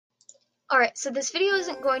Alright, so this video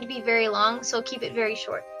isn't going to be very long, so I'll keep it very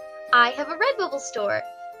short. I have a Redbubble store,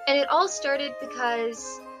 and it all started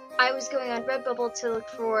because I was going on Redbubble to look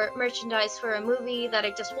for merchandise for a movie that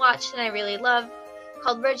I just watched and I really love,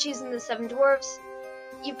 called Red Shoes and the Seven Dwarfs.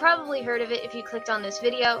 You've probably heard of it if you clicked on this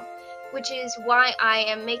video, which is why I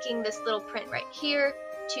am making this little print right here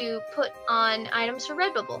to put on items for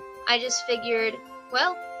Redbubble. I just figured,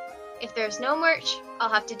 well, if there's no merch, I'll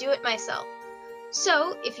have to do it myself.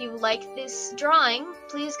 So, if you like this drawing,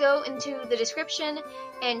 please go into the description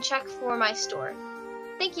and check for my store.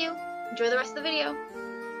 Thank you! Enjoy the rest of the video!